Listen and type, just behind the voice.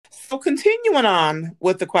So continuing on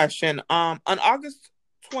with the question, on August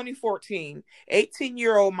 2014,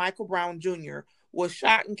 18-year-old Michael Brown Jr. was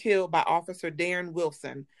shot and killed by Officer Darren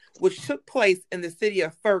Wilson, which took place in the city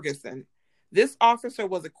of Ferguson. This officer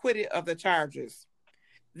was acquitted of the charges.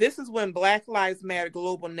 This is when Black Lives Matter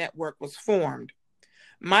Global Network was formed.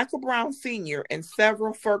 Michael Brown Sr. and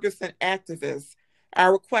several Ferguson activists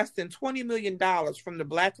are requesting $20 million from the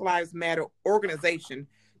Black Lives Matter organization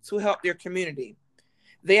to help their community.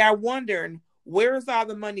 They are wondering, where is all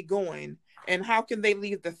the money going, and how can they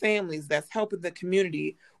leave the families that's helping the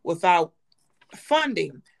community without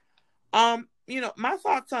funding? My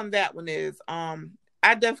thoughts on that one is,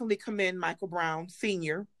 I definitely commend Michael Brown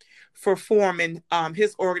Sr. for forming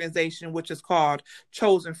his organization, which is called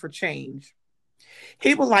Chosen for Change.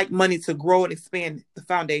 He would like money to grow and expand the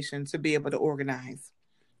foundation to be able to organize.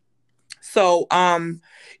 So,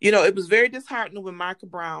 it was very disheartening when Michael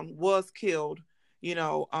Brown was killed, in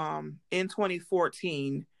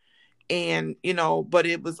 2014. And, but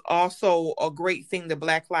it was also a great thing that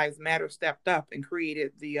Black Lives Matter stepped up and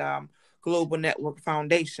created the Global Network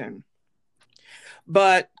Foundation.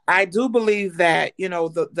 But I do believe that,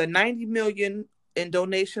 the 90 million in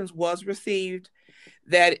donations was received,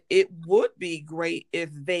 that it would be great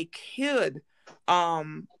if they could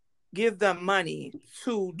give them money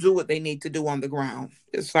to do what they need to do on the ground,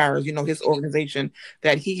 as far as, his organization,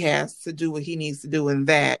 that he has to do what he needs to do in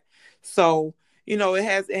that. So,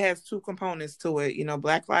 it has two components to it.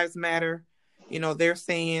 Black Lives Matter, they're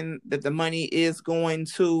saying that the money is going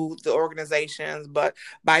to the organizations, but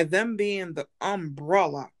by them being the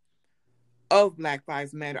umbrella of Black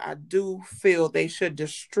Lives Matter, I do feel they should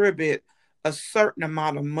distribute a certain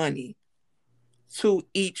amount of money to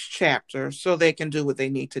each chapter so they can do what they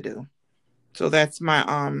need to do. So that's my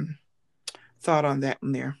thought on that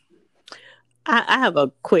one there. I have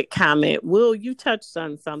a quick comment. Will, you touched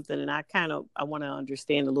on something, and I want to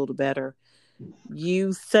understand a little better.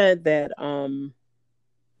 You said that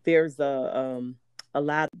there's a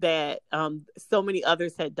lot that so many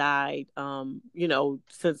others had died,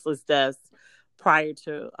 senseless deaths prior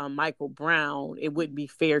to Michael Brown. It wouldn't be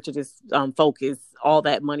fair to just focus all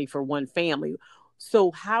that money for one family.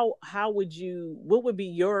 So what would be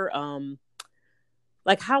your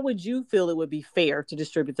how would you feel it would be fair to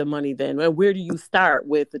distribute the money then? And where do you start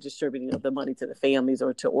with the distributing of the money to the families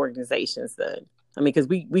or to organizations then? I mean, because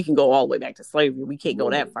we can go all the way back to slavery. We can't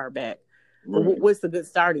go that far back. But what's the good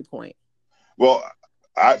starting point? Well,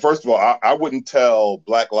 first of all, I wouldn't tell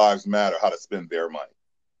Black Lives Matter how to spend their money.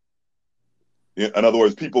 In other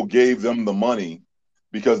words, people gave them the money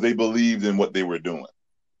because they believed in what they were doing.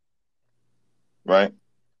 Right?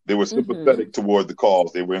 They were sympathetic toward the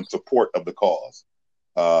cause. They were in support of the cause.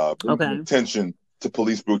 Bringing attention to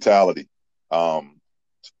police brutality,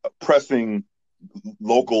 pressing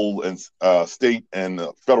local and state and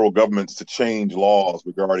federal governments to change laws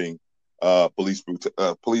regarding police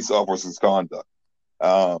officers' conduct,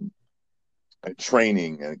 and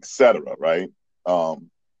training, and etc. Right?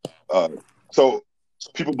 So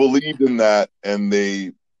people believed in that, and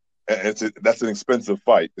that's an expensive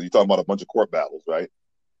fight. You're talking about a bunch of court battles, right?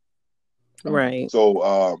 Right.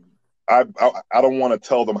 So I don't want to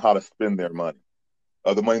tell them how to spend their money.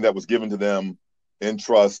 The money that was given to them in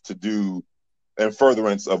trust to do in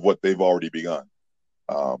furtherance of what they've already begun.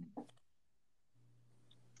 In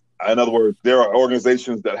other words, there are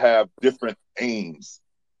organizations that have different aims.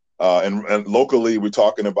 And locally, we're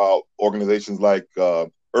talking about organizations like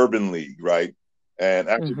Urban League, right? And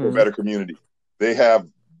Action for a Better Community. They have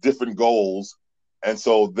different goals. And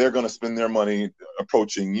so they're going to spend their money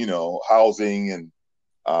approaching, housing and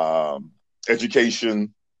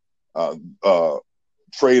education,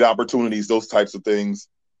 trade opportunities, those types of things.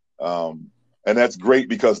 And that's great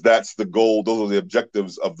because that's the goal. Those are the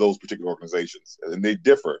objectives of those particular organizations. And they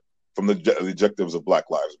differ from the objectives of Black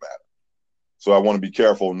Lives Matter. So I want to be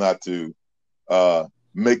careful not to try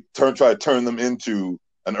to turn them into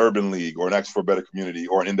an Urban League or an Action for a Better Community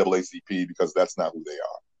or an NAACP, because that's not who they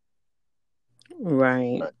are.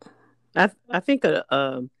 Right. I think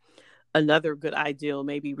another good ideal,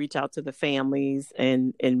 maybe reach out to the families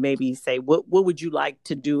and maybe say, what would you like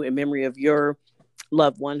to do in memory of your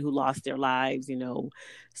loved one who lost their lives,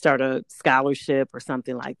 start a scholarship or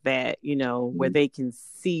something like that, where they can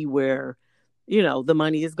see where, the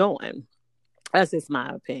money is going. That's just my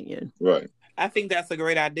opinion. Right. I think that's a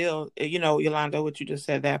great idea. Yolanda, what you just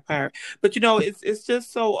said, that part. But, it's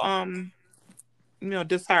just so,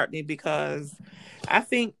 disheartening, because I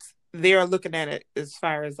think they're looking at it as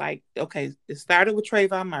far as like, okay, it started with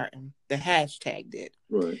Trayvon Martin, the hashtag did.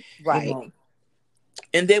 Right. Right.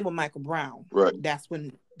 And then with Michael Brown, right, that's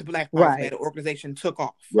when the Black Lives Right. Matter organization took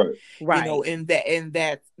off. Right. You know, Right. and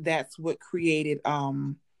that's what created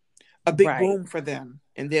a big Right. boom for them.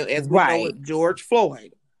 And then, as we know, Right. with George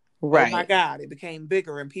Floyd, oh my Right. God, it became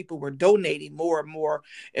bigger, and people were donating more and more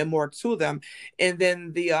and more to them. And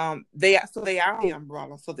then they are the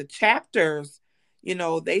umbrella. So the chapters, you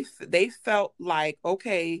know, they felt like,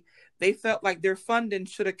 okay, they felt like their funding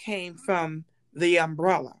should have came from the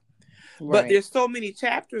umbrella. But Right. there's so many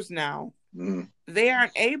chapters now, they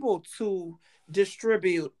aren't able to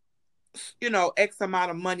distribute, you know, X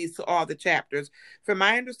amount of money to all the chapters. From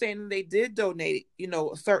my understanding, they did donate, you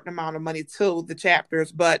know, a certain amount of money to the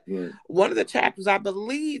chapters, but one of the chapters, I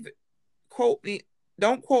believe,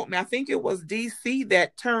 don't quote me, I think it was DC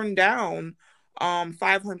that turned down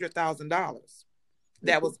 $500,000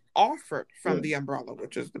 that was offered from the umbrella,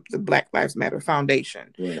 which is the Black Lives Matter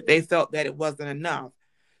Foundation. They felt that it wasn't enough.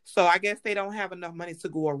 So I guess they don't have enough money to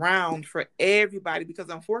go around for everybody, because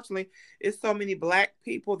unfortunately, it's so many Black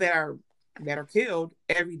people that are killed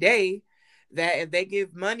every day, that if they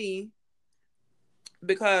give money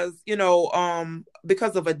because, you know,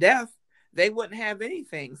 because of a death, they wouldn't have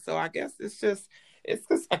anything. So I guess it's just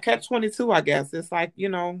a catch-22, I guess. It's like, you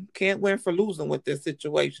know, can't win for losing with this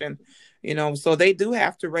situation, you know. So they do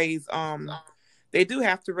have to raise money,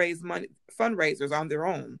 fundraisers on their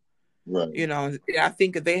own. Right. You know, I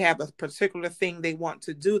think if they have a particular thing they want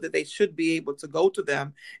to do, that they should be able to go to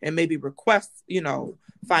them and maybe request, you know,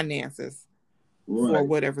 finances for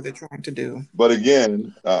whatever they're trying to do. But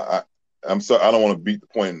again, I'm sorry, I don't want to beat the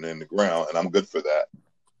point in the ground, and I'm good for that.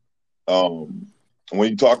 When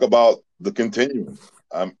you talk about the continuum,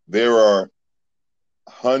 there are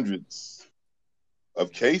hundreds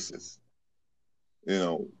of cases, you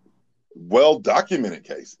know, well-documented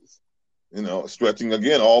cases, you know, stretching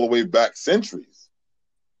again all the way back centuries.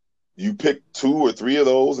 You pick 2 or 3 of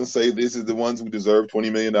those and say this is the ones who deserve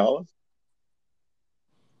 $20 million,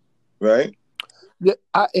 right? Yeah,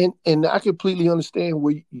 I completely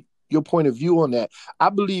understand your point of view on that. I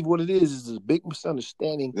believe what it is a big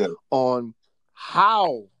misunderstanding on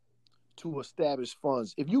how to establish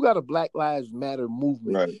funds. If you got a Black Lives Matter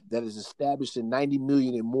movement that is established in $90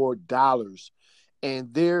 million and more dollars,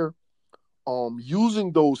 and they're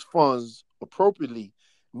using those funds appropriately,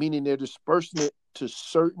 meaning they're dispersing it to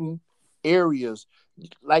certain areas,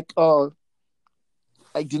 like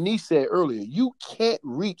Denise said earlier, you can't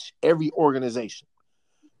reach every organization.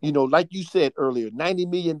 You know, like you said earlier, $90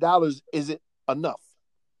 million isn't enough.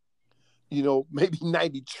 You know, maybe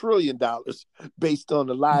 $90 trillion based on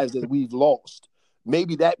the lives that we've lost.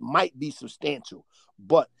 Maybe that might be substantial,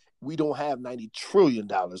 but we don't have $90 trillion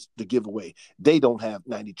to give away. They don't have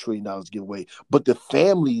 $90 trillion to give away. But the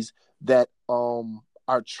families that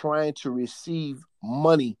are trying to receive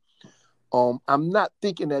money, I'm not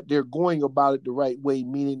thinking that they're going about it the right way,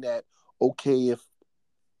 meaning that, okay, if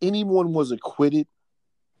anyone was acquitted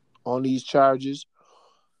on these charges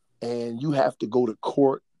and you have to go to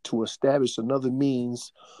court to establish another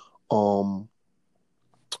means to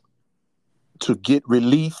get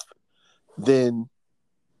relief, then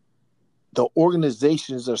the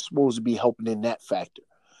organizations are supposed to be helping in that factor.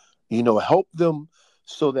 You know, help them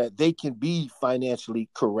so that they can be financially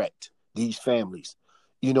correct, these families.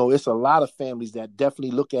 You know, it's a lot of families that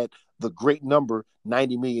definitely look at the great number,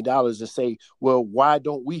 $90 million, and say, well, why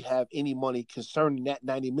don't we have any money concerning that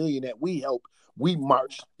 $90 million that we helped? We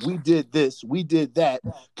marched, we did this, we did that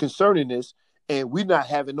concerning this, and we're not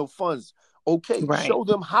having no funds. Okay, show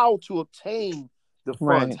them how to obtain the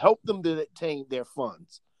funds. Help them to obtain their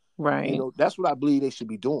funds. Right. You know, that's what I believe they should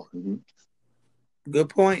be doing. Mm-hmm. Good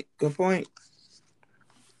point. Good point.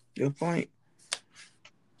 Good point.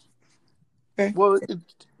 Okay. Well,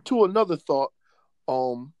 to another thought,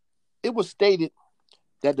 it was stated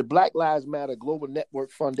that the Black Lives Matter Global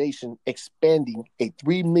Network Foundation expanding a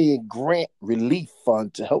 $3 million grant relief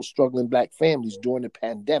fund to help struggling Black families during the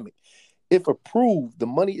pandemic. If approved, the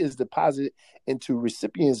money is deposited into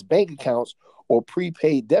recipients' bank accounts or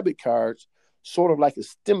prepaid debit cards, sort of like a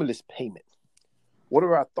stimulus payment. What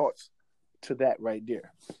are our thoughts to that right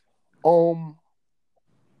there?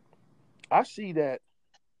 I see that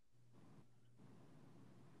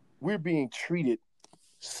we're being treated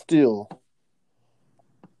still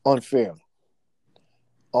unfairly.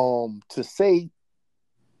 To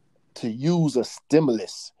use a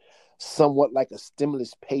stimulus, somewhat like a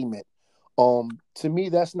stimulus payment, to me,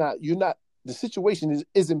 the situation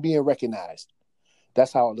isn't being recognized.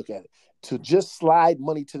 That's how I look at it. To just slide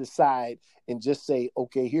money to the side and just say,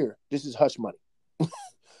 okay, here, this is hush money.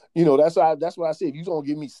 That's what I say. If you're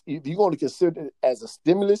gonna if you're gonna consider it as a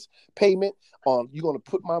stimulus payment, you're gonna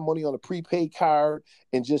put my money on a prepaid card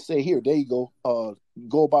and just say, here, there you go.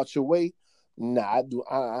 Go about your way. Nah,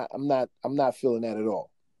 I'm not feeling that at all.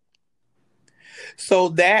 So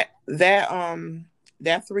that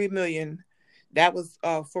 3 million, that was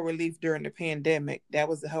for relief during the pandemic. That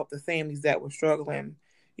was to help the families that were struggling,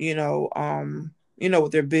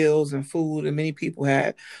 with their bills and food, and many people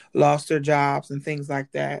had lost their jobs and things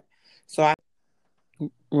like that. So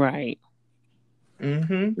right.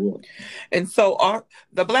 Mm-hmm. And so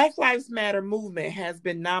the Black Lives Matter movement has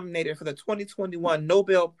been nominated for the 2021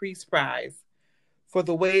 Nobel Peace Prize for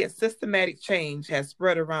the way its systematic change has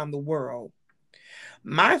spread around the world.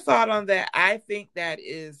 My thought on that, I think that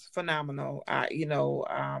is phenomenal.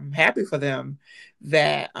 I'm happy for them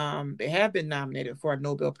that they have been nominated for a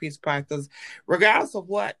Nobel Peace Prize, because regardless of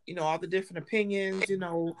what, all the different opinions,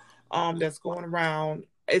 that's going around,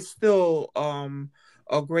 it's still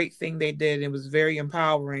a great thing they did. It was very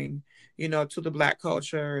empowering, to the Black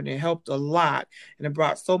culture, and it helped a lot, and it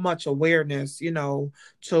brought so much awareness, to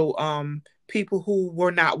people who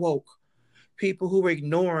were not woke, people who were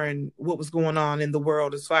ignoring what was going on in the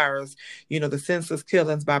world as far as, the senseless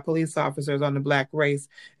killings by police officers on the Black race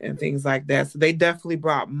and things like that. So they definitely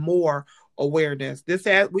brought more awareness.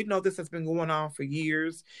 We know this has been going on for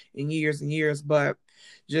years and years and years, but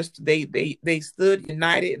just they stood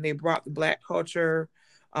united, and they brought the Black culture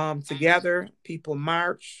together. People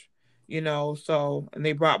march, and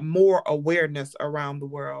they brought more awareness around the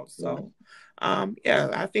world. So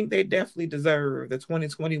I think they definitely deserve the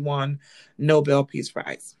 2021 Nobel Peace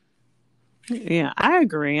Prize. Yeah, I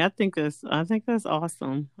agree. I think that's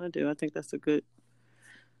awesome. I do. I think that's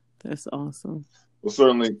awesome. Well,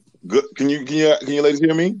 certainly good. Can you ladies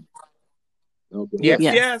hear me? Okay.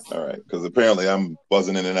 Yes. All right, because apparently I'm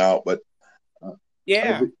buzzing in and out, but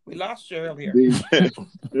we lost you earlier.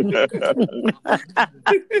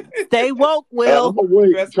 Stay woke, Will.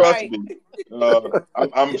 Trust me.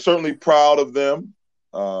 I'm certainly proud of them,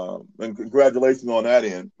 and congratulations on that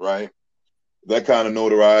end, right? That kind of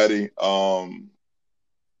notoriety,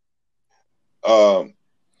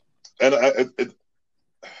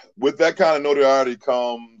 with that kind of notoriety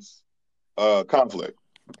comes conflict,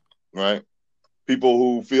 right? People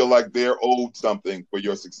who feel like they're owed something for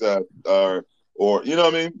your success, or you know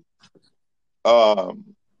what I mean?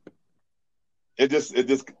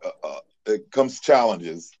 It comes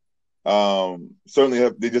challenges. Certainly,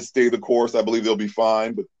 they just stay the course, I believe they'll be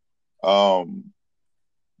fine. But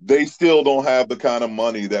they still don't have the kind of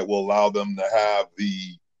money that will allow them to have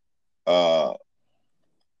the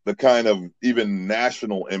kind of even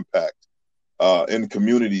national impact in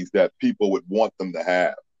communities that people would want them to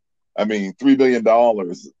have. I mean, $3 billion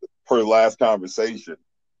per last conversation.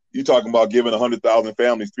 You're talking about giving 100,000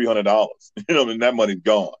 families $300. And that money's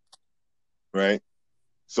gone, right?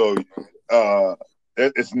 So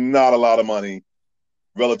it's not a lot of money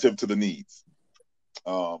relative to the needs.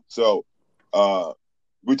 So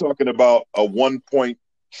we're talking about a $1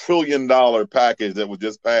 trillion package that was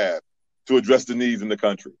just passed to address the needs in the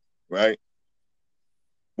country, right?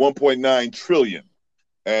 1.9 trillion,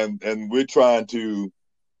 and we're trying to,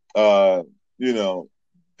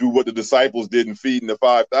 do what the disciples did in feeding the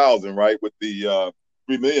 5,000, right, with the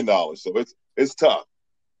 $3 million. So it's tough.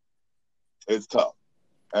 It's tough,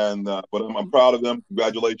 and but I'm proud of them.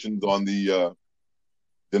 Congratulations on the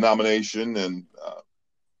nomination, and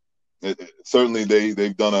certainly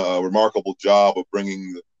they've done a remarkable job of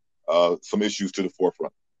bringing some issues to the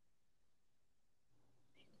forefront.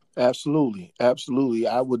 Absolutely.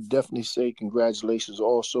 I would definitely say congratulations.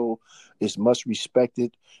 Also, it's much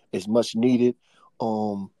respected. It's much needed.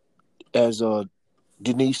 As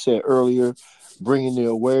Denise said earlier, bringing the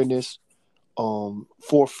awareness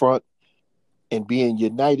forefront and being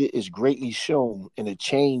united is greatly shown, and the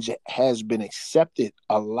change has been accepted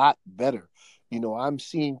a lot better. I'm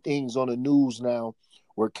seeing things on the news now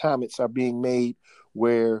where comments are being made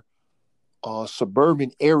where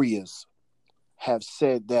suburban areas have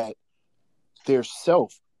said that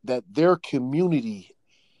their community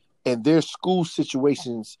and their school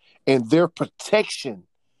situations and their protection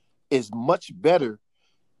is much better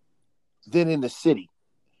than in the city.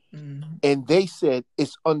 Mm-hmm. And they said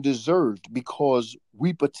it's undeserved because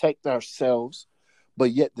we protect ourselves,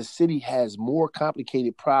 but yet the city has more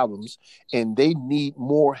complicated problems and they need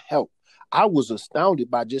more help. I was astounded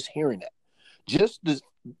by just hearing that. Just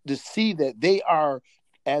to see that they are,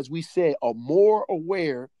 as we said, are more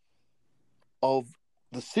aware of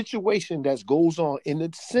the situation that goes on in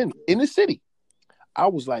the city. I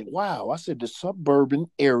was like, wow. I said the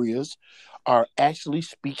suburban areas are actually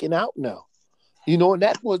speaking out now. You know, and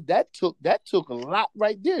that took a lot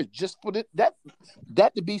right there just for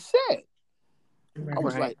that to be said. I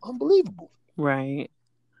was Right. like, unbelievable. Right.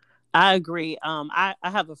 I agree. I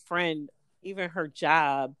have a friend, even her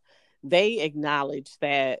job, they acknowledge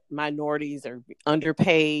that minorities are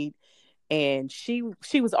underpaid, and she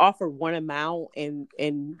was offered one amount,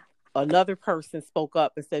 and another person spoke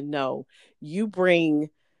up and said, no, you bring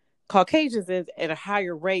Caucasians in at a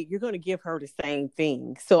higher rate, you're going to give her the same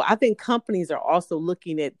thing. So I think companies are also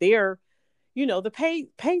looking at their, the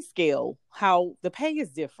pay scale, how the pay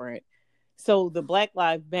is different. So the Black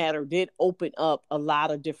Lives Matter did open up a lot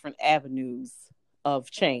of different avenues of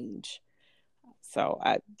change. So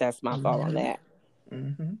that's my thought on that.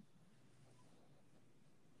 Mm-hmm.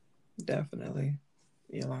 Definitely,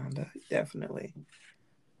 Yolanda. Definitely.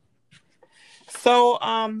 So,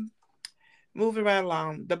 moving right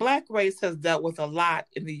along, the Black race has dealt with a lot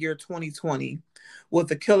in the year 2020 with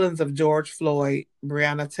the killings of George Floyd,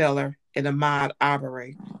 Breonna Taylor, and Ahmaud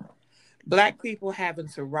Arbery. Black people having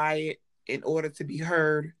to riot in order to be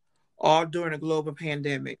heard, all during a global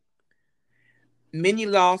pandemic. Many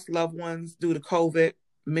lost loved ones due to COVID.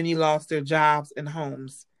 Many lost their jobs and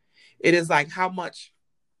homes. It is like, how much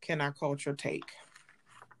can our culture take?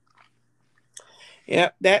 Yeah,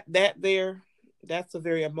 that's a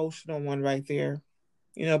very emotional one right there.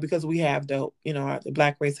 Because we have dealt, the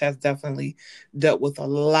Black race has definitely dealt with a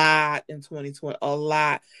lot in 2020, a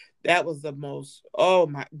lot. That was the most, oh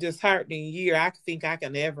my, disheartening year I think I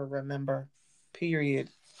can ever remember, period.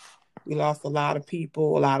 We lost a lot of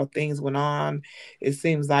people, a lot of things went on. It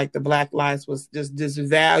seems like the Black lives was just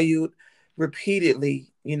disvalued repeatedly,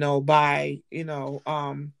 by,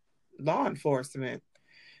 law enforcement,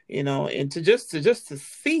 and to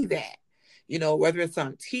see that, whether it's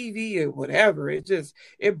on TV or whatever,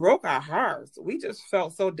 it broke our hearts. We just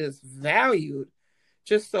felt so disvalued,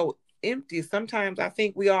 just so empty. Sometimes I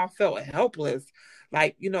think we all felt helpless.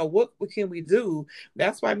 Like, what can we do?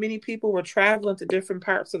 That's why many people were traveling to different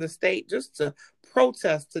parts of the state just to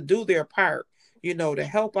protest, to do their part, to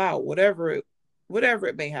help out, whatever it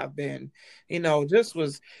may have been. It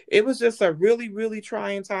was just a really, really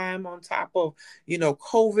trying time on top of,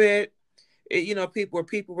 COVID.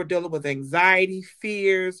 People were dealing with anxiety,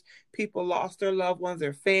 fears. People lost their loved ones,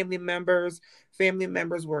 their family members. Family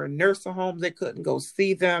members were in nursing homes. They couldn't go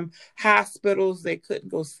see them. Hospitals, they couldn't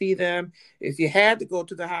go see them. If you had to go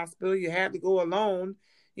to the hospital, you had to go alone.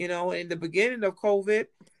 In the beginning of COVID,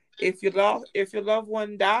 if your loved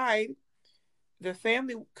one died, the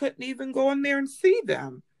family couldn't even go in there and see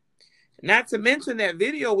them. Not to mention that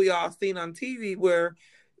video we all seen on TV where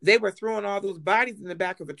they were throwing all those bodies in the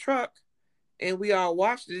back of a truck, and we all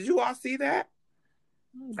watched it. Did you all see that?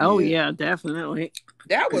 Oh yeah, definitely.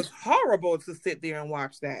 That was horrible to sit there and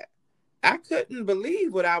watch that. I couldn't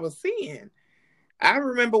believe what I was seeing. I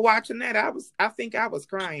remember watching that. I think I was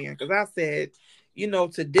crying because I said,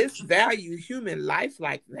 to disvalue human life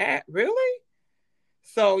like that, really?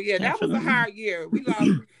 So yeah, Definitely. that was a hard year. We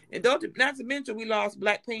lost, and not to mention we lost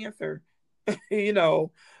Black Panther. Yeah.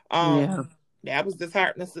 That was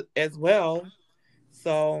disheartening as well.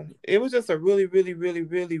 So it was just a really, really, really,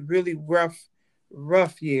 really, really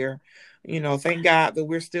rough year. Thank God that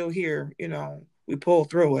we're still here. We pulled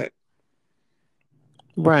through it.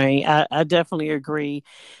 Right. I definitely agree.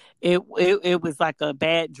 It was like a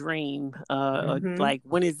bad dream. Like,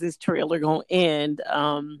 when is this trailer gonna end?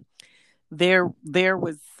 There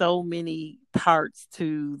was so many parts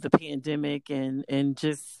to the pandemic, and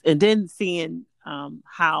then seeing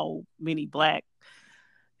how many Black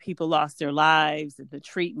people lost their lives and the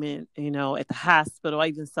treatment, at the hospital. I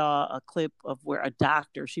even saw a clip of where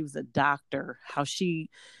she was a doctor, how she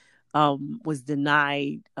was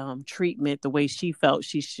denied treatment the way she felt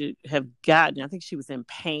she should have gotten. I think she was in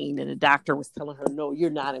pain, and the doctor was telling her, no, you're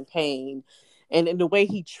not in pain. And the way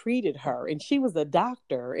he treated her, and she was a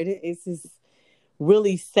doctor. It's just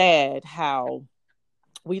really sad how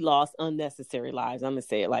we lost unnecessary lives. I'm going to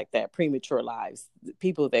say it like that, premature lives,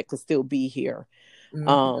 people that could still be here.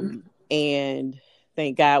 And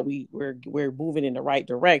thank God we're moving in the right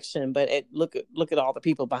direction. But look at all the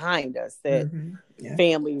people behind us, that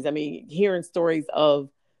families. I mean, hearing stories of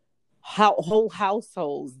whole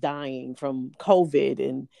households dying from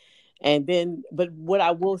COVID, and then, but what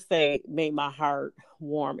I will say made my heart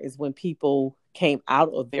warm is when people came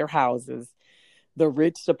out of their houses, the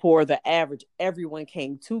rich, the poor, the average, everyone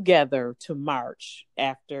came together to march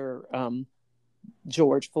after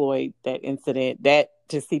George Floyd, that incident, that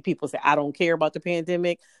to see people say, I don't care about the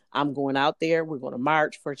pandemic. I'm going out there. We're going to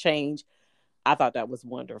march for change. I thought that was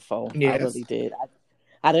wonderful. Yes. I really did.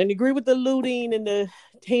 I didn't agree with the looting and the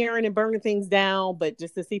tearing and burning things down, but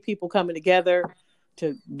just to see people coming together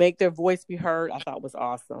to make their voice be heard, I thought was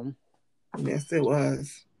awesome. Yes, it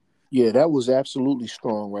was. Yeah, that was absolutely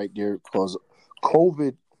strong right there, because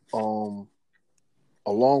COVID, along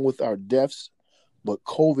with our deaths, but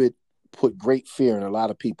COVID put great fear in a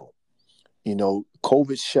lot of people. You know,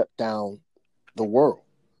 COVID shut down the world,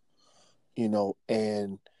 you know,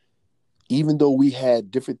 and even though we had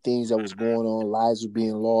different things that was going on, lives were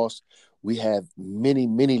being lost, we have many,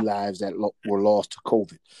 many lives that were lost to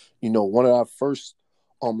COVID. You know, one of our first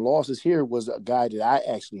losses here was a guy that I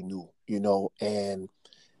actually knew, you know, and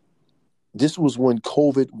this was when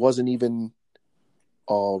COVID wasn't even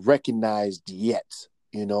recognized yet.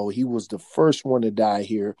 You know, he was the first one to die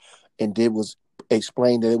here, and it was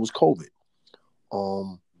explained that it was COVID.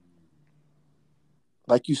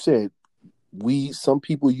 Like you said, some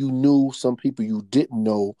people you knew, some people you didn't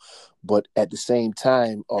know, but at the same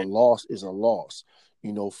time, a loss is a loss.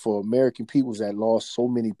 You know, for American peoples that lost so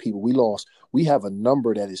many people, we have a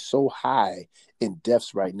number that is so high in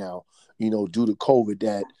deaths right now, you know, due to COVID,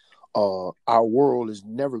 that our world is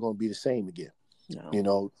never going to be the same again. No. You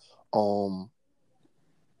know,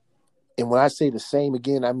 and when I say the same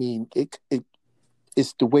again, I mean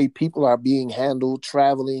it's the way people are being handled,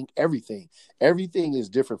 traveling, everything. Everything is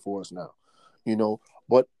different for us now, you know.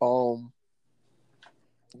 But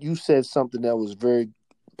you said something that was very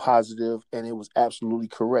positive, and it was absolutely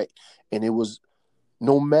correct. And it was,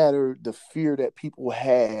 no matter the fear that people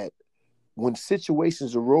had, when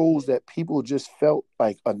situations arose that people just felt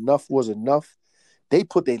like enough was enough, they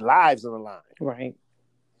put their lives on the line. Right.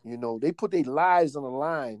 You know, they put their lives on the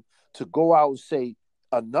line to go out and say,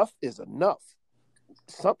 enough is enough.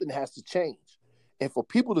 Something has to change. And for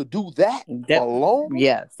people to do that alone,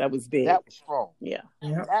 yes, that was big. That was strong. Yeah.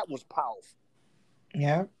 Yep. That was powerful.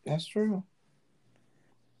 Yeah, that's true.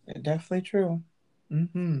 It's definitely true.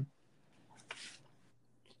 Mm-hmm.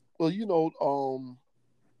 Well, you know,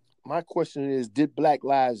 my question is, did Black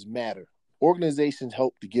Lives Matter? Organizations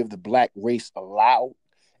help to give the Black race a loud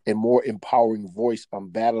and more empowering voice on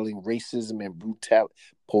battling racism and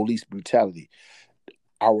police brutality.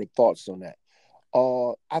 Our thoughts on that?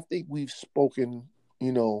 I think we've spoken,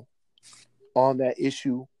 you know, on that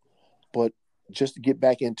issue, but just to get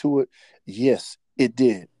back into it, yes, it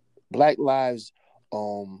did. Black lives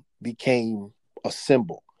became a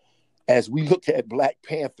symbol. As we look at Black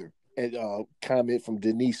Panther, and comment from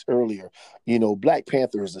Denise earlier, you know, Black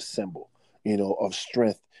Panther is a symbol, you know, of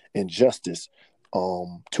strength and justice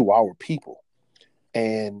to our people.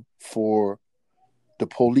 And for the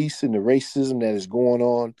police and the racism that is going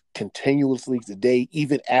on continuously today,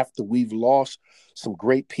 even after we've lost some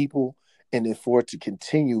great people, and then for it to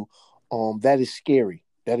continue, that is scary.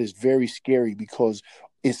 That is very scary, because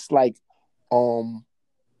it's like,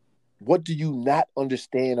 what do you not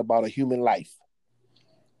understand about a human life?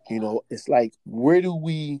 You know, it's like, what do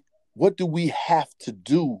we have to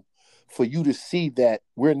do for you to see that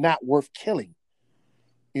we're not worth killing?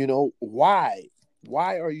 You know, why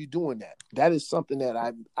are you doing that? That is something that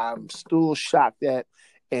I'm still shocked at,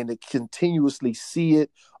 and to continuously see it.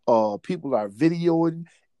 People are videotaping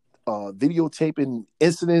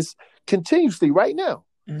incidents continuously right now.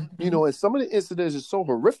 Mm-hmm. You know, and some of the incidents are so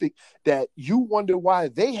horrific that you wonder why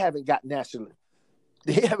they haven't got national.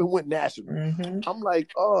 They haven't went national. Mm-hmm. I'm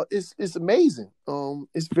like, oh, it's amazing.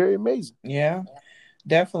 It's very amazing. Yeah,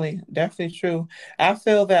 definitely true. I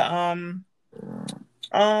feel that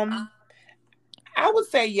I would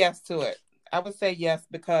say yes to it. I would say yes,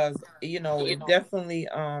 because, you know, it definitely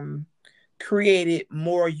created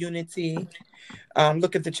more unity.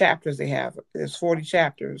 Look at the chapters they have. There's 40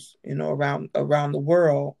 chapters, you know, around the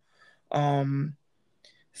world.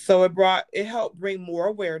 So it helped bring more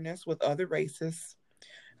awareness with other races.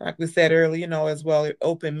 Like we said earlier, you know, as well, it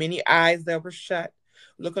opened many eyes that were shut.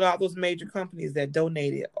 Look at all those major companies that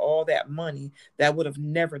donated all that money that would have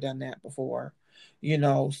never done that before, you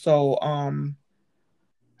know. So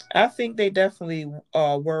I think they definitely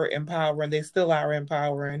were empowering. They still are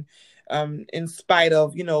empowering, in spite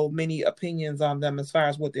of, you know, many opinions on them as far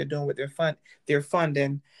as what they're doing with their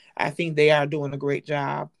funding. I think they are doing a great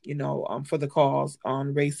job, you know, for the cause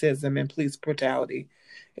on racism and police brutality.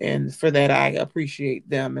 And for that, I appreciate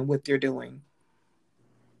them and what they're doing.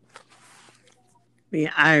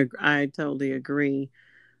 Yeah, I totally agree.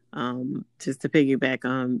 Just to piggyback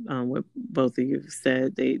on what both of you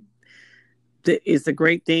said, it's a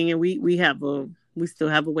great thing, and we still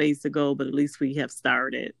have a ways to go, but at least we have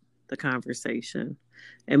started the conversation,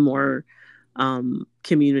 and more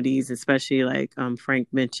communities, especially like Frank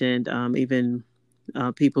mentioned, even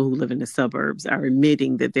people who live in the suburbs are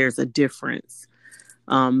admitting that there's a difference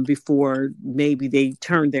before maybe they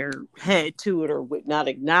turn their head to it or would not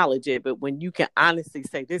acknowledge it. But when you can honestly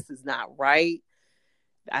say this is not right,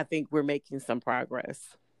 I think we're making some progress.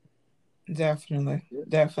 Definitely,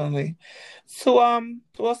 definitely. So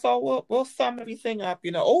we'll sum everything up.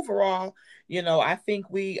 Overall, I think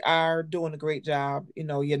we are doing a great job.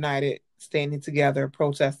 United, standing together,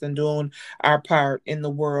 protesting, doing our part in the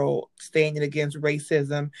world, standing against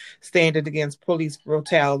racism, standing against police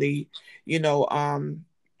brutality.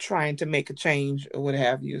 Trying to make a change or what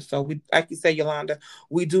have you. So we, like you say, Yolanda,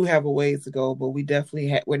 we do have a ways to go, but we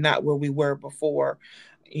definitely we're not where we were before.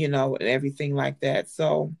 And everything like that.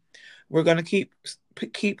 So we're going to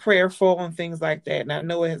keep prayerful and things like that. And I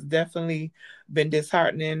know it has definitely been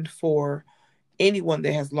disheartening for anyone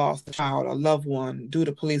that has lost a child, a loved one due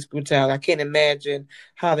to police brutality. I can't imagine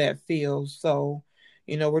how that feels. So,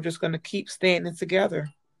 we're just going to keep standing together,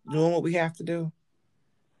 doing what we have to do.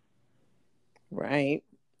 Right.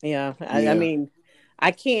 Yeah. I mean,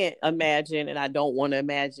 I can't imagine, and I don't want to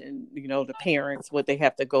imagine, the parents, what they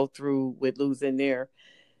have to go through with losing their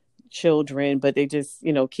children, but they just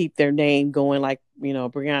keep their name going, like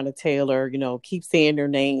Breonna Taylor, keep saying their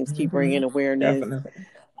names, keep bringing awareness. Definitely.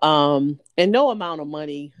 And no amount of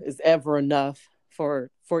money is ever enough for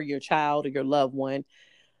your child or your loved one.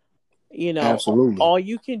 Absolutely. All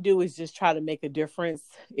you can do is just try to make a difference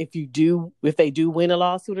if they do win a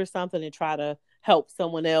lawsuit or something, and try to help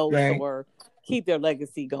someone else, right, or keep their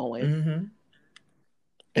legacy going. Mm-hmm.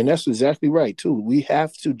 And that's exactly right too. We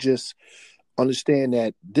have to just understand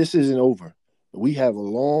that this isn't over. We have a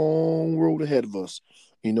long road ahead of us,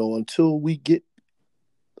 until we get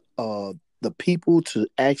the people to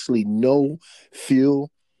actually know,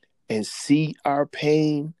 feel, and see our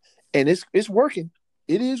pain. And it's working.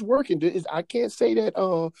 It is working. I can't say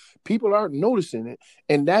that people aren't noticing it.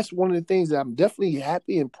 And that's one of the things that I'm definitely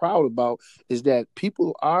happy and proud about, is that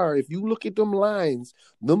people are, if you look at them lines,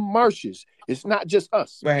 them marches, it's not just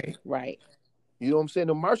us. Right. Right. You know what I'm saying?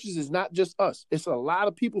 The marches is not just us. It's a lot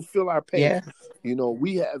of people feel our pain. Yeah.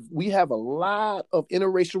 We have a lot of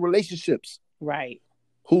interracial relationships. Right.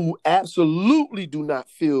 Who absolutely do not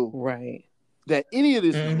feel right that any of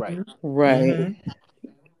this is right. Right. Mm-hmm.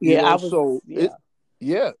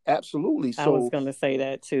 Yeah, absolutely. So I was going to say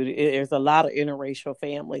that too. There's a lot of interracial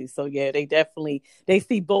families. So yeah, they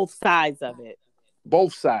see both sides of it.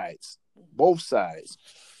 Both sides.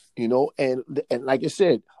 And like I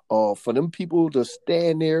said, for them people to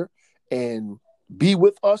stand there and be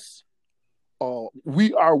with us,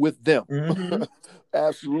 we are with them. Mm-hmm.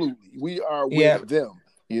 Absolutely. We are with them.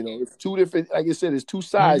 It's two different, like I said, it's two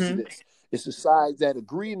sides to this. It's the sides that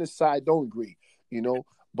agree and the side don't agree,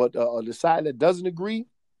 but the side that doesn't agree,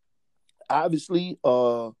 obviously,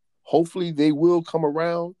 hopefully they will come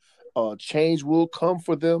around. Change will come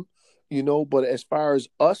for them, but as far as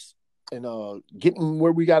us and getting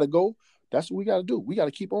where we got to go, that's what we got to do. We got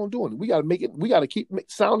to keep on doing it. We got to make it. We got to keep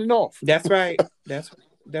sounding off. That's right. That's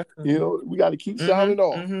definitely. We got to keep sounding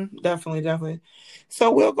off. Mm-hmm. Definitely.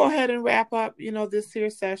 So we'll go ahead and wrap up. This here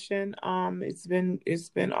session. It's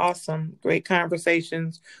been awesome. Great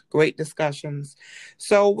conversations. Great discussions.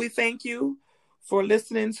 So we thank you for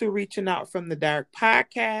listening to Reaching Out from the Dark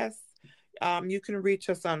podcast. You can reach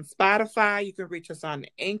us on Spotify. You can reach us on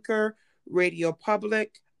Anchor, Radio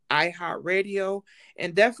Public, iHeartRadio,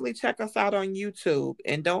 and definitely check us out on YouTube.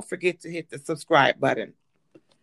 And don't forget to hit the subscribe button.